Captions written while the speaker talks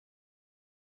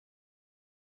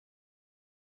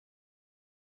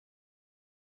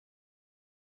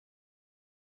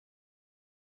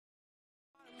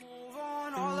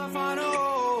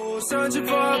searching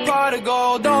for a pot of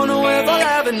gold. Don't know if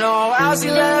I'll ever know how she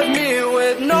left me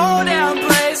with no damn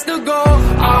place to go.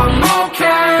 I'm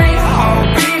okay,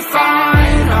 I'll be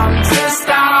fine. I'm just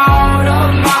out of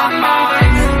my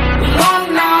mind. Long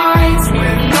nights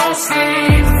with no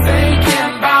sleep, thinking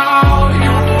about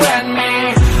you and me.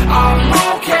 I'm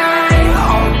okay,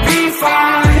 I'll be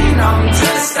fine. I'm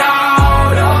just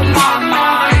out of my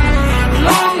mind.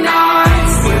 Long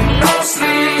nights with no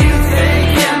sleep,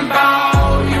 thinking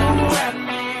about you and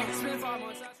me.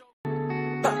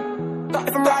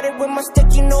 If I'm riding with my stick,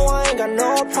 you know I ain't got no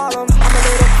problem. I'm a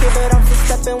little kid, but I'm still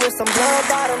stepping with some blood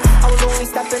bottoms. I was only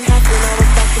stepping half and I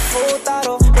was back to full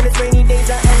throttle. When it's rainy days,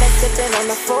 I end up sipping on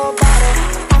the full bottle.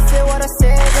 I feel what I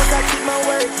said, cause I keep my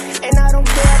word. And I don't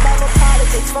care about no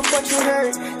politics, fuck what you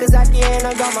heard. Cause at the end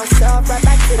I got myself right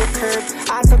back to the curb.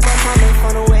 I took my time and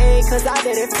fun away, cause I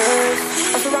did it first.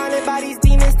 I'm surrounded by these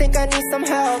demons, think I need some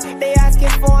help. They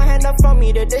asking for a hand up from me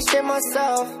to dish it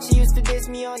myself. She used to diss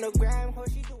me on the gram, what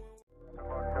she doing?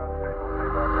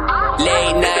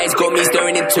 Late nights got me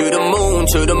staring into the moon,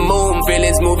 to the moon.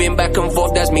 Feelings moving back and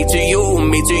forth, that's me to you,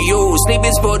 me to you. Sleep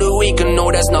is for the weak and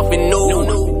no, that's nothing new.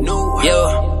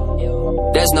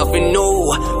 Yeah, that's nothing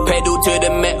new. Pedal to the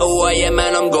metal, I am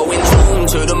man, I'm going zoom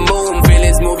to the moon.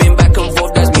 Feelings moving back and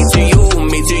forth, that's me to you,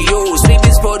 me to you. Sleep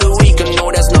is for the weak and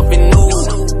no, that's nothing new.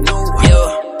 Yeah,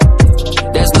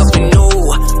 that's nothing new.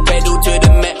 Pedal to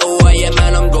the metal, I am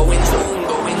man, I'm going zoom,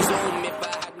 going zoom. If I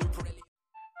had no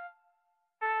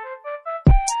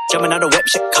jumping out the whip,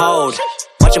 shit cold.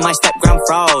 Watching my step ground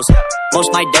froze.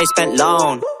 Most my day spent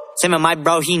alone. Sim and my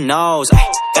bro, he knows.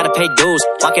 Ay, gotta pay dues.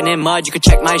 Walking in mud, you can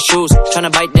check my shoes.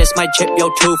 Tryna bite this, might chip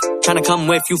your tooth. Tryna come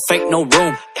with you, fake no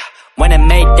room. When I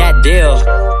made that deal,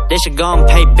 they should go and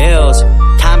pay bills.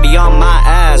 Time be on my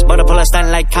ass, but I pull a stunt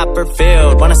like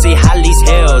Copperfield. Wanna see Holly's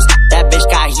hills. That bitch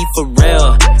got heat for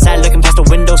real. Sad looking past the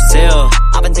windowsill.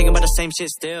 I've been thinking about the same shit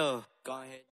still. Go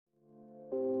ahead.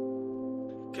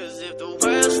 Cause if the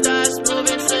world starts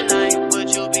moving tonight, would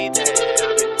you be there?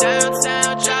 I've been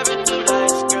downtown, driving through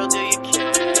lights. Girl, do you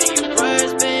care? And your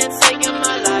words been taking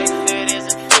my life. It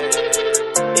isn't fair.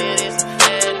 It isn't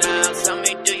fair now. Tell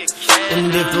me, do you care? And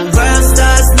if the world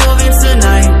starts moving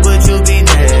tonight, would you be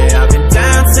there? I've been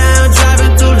downtown,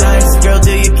 driving through lights. Girl,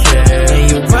 do you care? And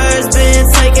your words been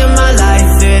taking my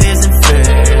life. It isn't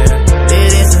fair.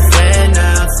 It isn't fair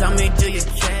now. Tell me, do you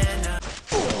care now?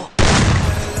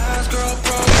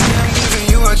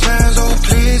 A chance, oh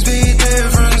please be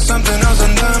different, something else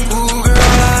than them. Ooh girl,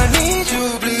 I need you,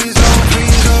 please,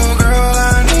 oh girl,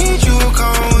 I need you,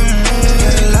 come with me.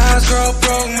 Yeah, the last girl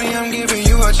broke me, I'm giving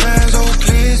you a chance, oh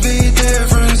please be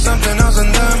different, something else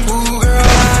than them. Ooh girl,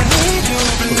 I need you,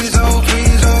 please, oh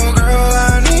girl,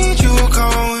 I need you,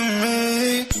 come with me.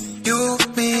 You,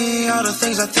 me, all the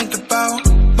things I think about,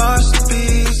 must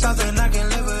be something I can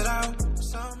live without.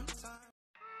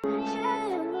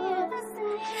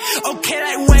 Okay,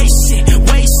 like waste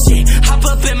shit, hop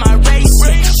up in my race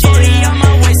shit. 40 on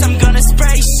my waist, I'm gonna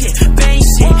spray shit, bang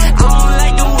shit. I don't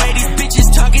like the way these bitches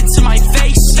talking to my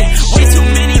face shit. Way too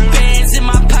many bands in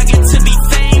my pocket to be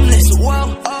famous.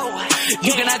 Whoa, oh,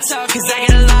 you cannot talk cause I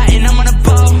got a lot and I'm on a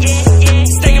boat.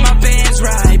 Stacking my bands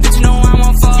right, bitch you know I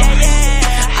won't fall.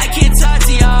 I can't talk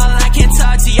to y'all, I can't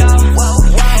talk to y'all.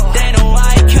 They know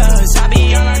why, cause I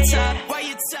be on top. Why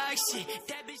you talk shit,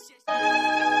 that bitch just...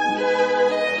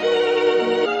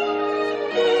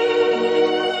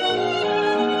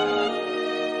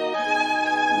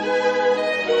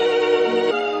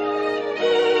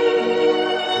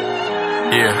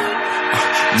 Yeah,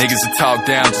 niggas that talk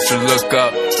down just to look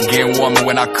up. Getting warmer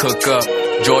when I cook up.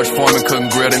 George Foreman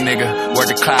couldn't grill the nigga. Work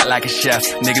the clock like a chef.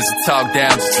 Niggas that talk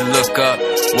down just to look up.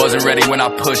 Wasn't ready when I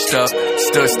pushed up.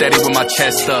 Stood steady with my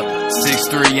chest up.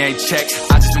 6'3", ain't checked.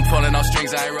 I just been pulling off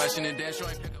strings, I ain't rushing and damn sure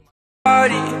ain't pick up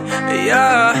party,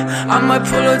 yeah, I might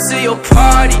pull up to your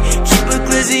party. Keep a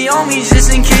glizzy on me just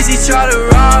in case he try to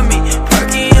rob me.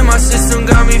 Parking in my system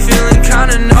got me feeling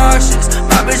kinda nauseous.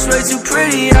 My bitch way too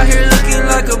pretty out here looking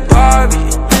like a Barbie.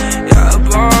 Yeah, a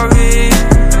Barbie.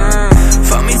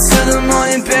 Fuck me till the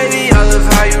morning, baby, I love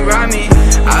how you ride me.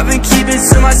 I've been keeping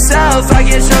to myself, I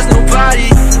can't trust no